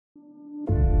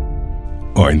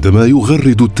وعندما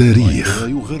يغرد التاريخ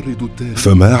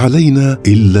فما علينا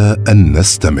إلا أن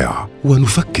نستمع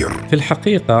ونفكر. في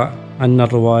الحقيقة أن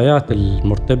الروايات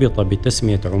المرتبطة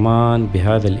بتسمية عمان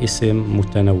بهذا الاسم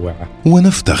متنوعة،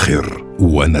 ونفتخر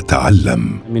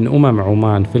ونتعلم من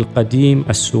عمان في القديم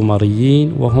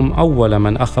السومريين، وهم أول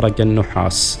من أخرج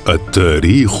النحاس.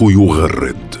 التاريخ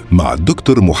يغرد مع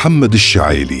الدكتور محمد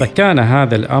الشعيلي. فكان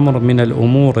هذا الأمر من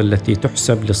الأمور التي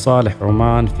تحسب لصالح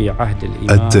عمان في عهد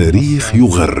الإمام. التاريخ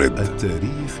يغرد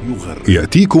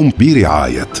يأتيكم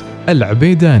برعاية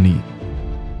العبيداني.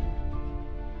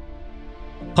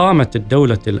 قامت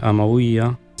الدولة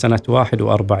الأموية سنة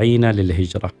 41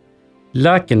 للهجرة،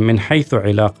 لكن من حيث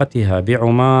علاقتها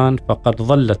بعمان فقد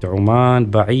ظلت عمان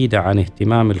بعيدة عن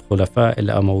اهتمام الخلفاء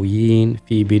الأمويين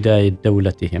في بداية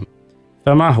دولتهم.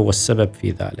 فما هو السبب في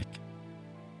ذلك؟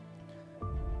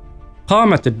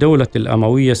 قامت الدولة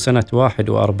الأموية سنة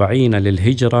 41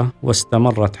 للهجرة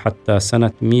واستمرت حتى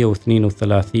سنة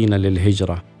 132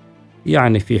 للهجرة،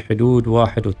 يعني في حدود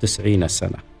 91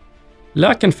 سنة.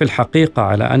 لكن في الحقيقة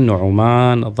على أن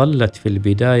عمان ظلت في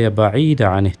البداية بعيدة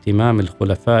عن اهتمام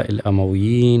الخلفاء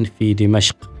الأمويين في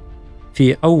دمشق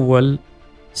في أول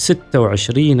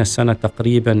 26 سنة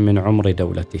تقريبا من عمر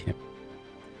دولتهم،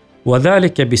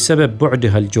 وذلك بسبب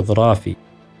بعدها الجغرافي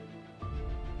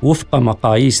وفق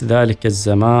مقاييس ذلك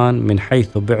الزمان، من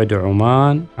حيث بعد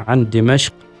عمان عن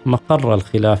دمشق مقر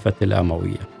الخلافة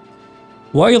الأموية.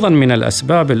 وأيضا من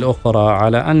الأسباب الأخرى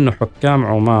على أن حكام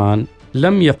عمان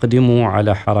لم يقدموا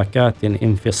على حركات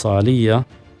انفصالية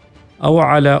أو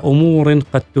على أمور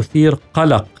قد تثير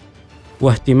قلق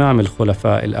واهتمام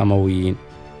الخلفاء الأمويين،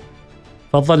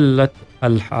 فظلت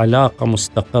العلاقة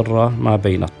مستقرة ما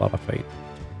بين الطرفين.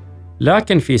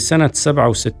 لكن في سنة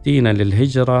 67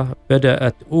 للهجرة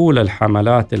بدأت أولى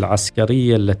الحملات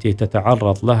العسكرية التي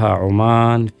تتعرض لها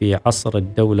عمان في عصر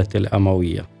الدولة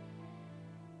الأموية،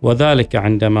 وذلك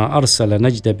عندما أرسل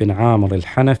نجد بن عامر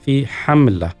الحنفي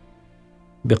حملة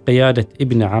بقيادة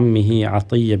ابن عمه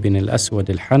عطية بن الأسود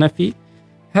الحنفي.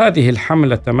 هذه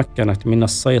الحملة تمكنت من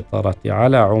السيطرة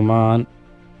على عمان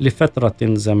لفترة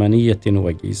زمنية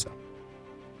وجيزة.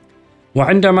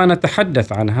 وعندما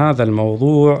نتحدث عن هذا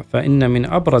الموضوع فإن من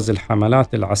أبرز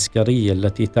الحملات العسكرية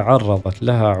التي تعرضت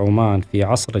لها عمان في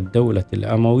عصر الدولة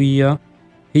الأموية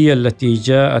هي التي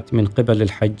جاءت من قبل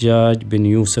الحجاج بن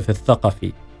يوسف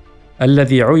الثقفي،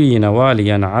 الذي عين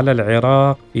واليا على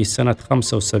العراق في سنة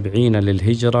 75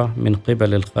 للهجرة من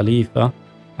قبل الخليفة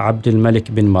عبد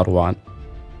الملك بن مروان.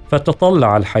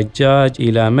 فتطلع الحجاج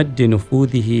إلى مد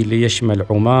نفوذه ليشمل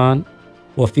عمان،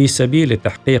 وفي سبيل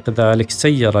تحقيق ذلك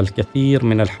سير الكثير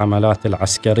من الحملات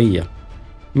العسكرية،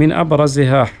 من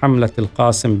أبرزها حملة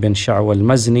القاسم بن شعوى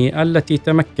المزني التي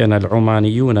تمكن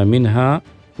العمانيون منها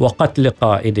وقتل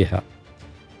قائدها.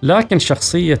 لكن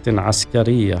شخصية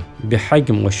عسكرية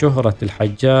بحجم وشهرة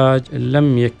الحجاج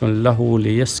لم يكن له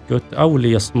ليسكت أو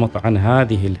ليصمت عن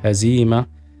هذه الهزيمة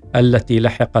التي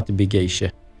لحقت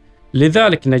بجيشه.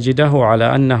 لذلك نجده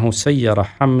على أنه سير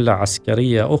حملة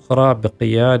عسكرية أخرى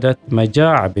بقيادة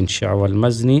مجاع بن شعوى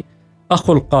المزني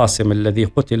أخو القاسم الذي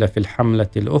قتل في الحملة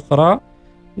الأخرى،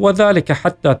 وذلك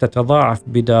حتى تتضاعف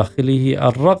بداخله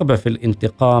الرغبة في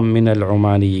الانتقام من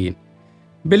العمانيين.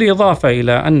 بالإضافة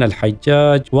إلى أن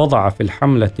الحجاج وضع في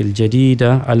الحملة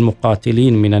الجديدة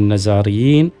المقاتلين من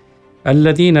النزاريين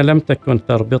الذين لم تكن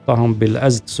تربطهم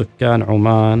بالأزد سكان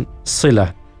عمان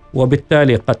صلة،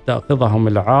 وبالتالي قد تأخذهم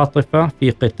العاطفة في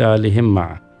قتالهم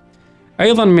معه.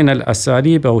 أيضا من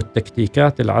الأساليب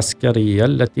والتكتيكات العسكرية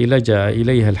التي لجأ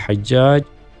إليها الحجاج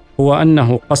هو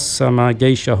أنه قسم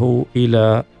جيشه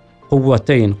إلى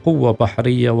قوتين، قوة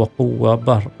بحرية وقوة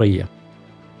برية.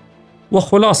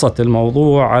 وخلاصة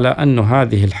الموضوع على أن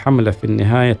هذه الحملة في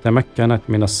النهاية تمكنت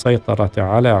من السيطرة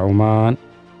على عمان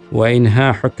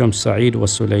وإنهاء حكم سعيد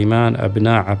وسليمان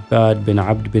أبناء عباد بن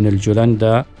عبد بن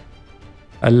الجلندة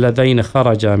اللذين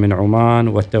خرجا من عمان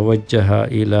وتوجها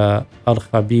إلى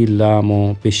أرخبيل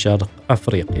لامو بشرق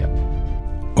أفريقيا.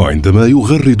 وعندما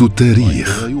يغرد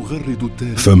التاريخ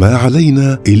فما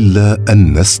علينا إلا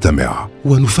أن نستمع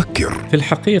ونفكر. في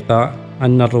الحقيقة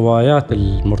أن الروايات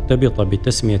المرتبطة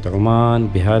بتسمية عمان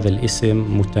بهذا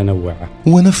الاسم متنوعة،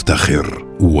 ونفتخر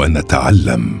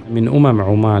ونتعلم من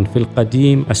عمان في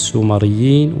القديم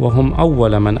السومريين، وهم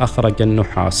أول من أخرج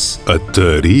النحاس.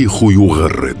 التاريخ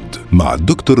يغرد مع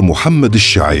الدكتور محمد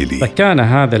الشعيلي. فكان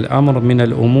هذا الأمر من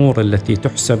الأمور التي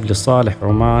تحسب لصالح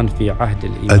عمان في عهد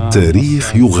الإمام.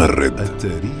 التاريخ يغرد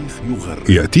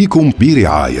يأتيكم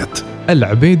برعاية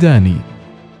العبيداني.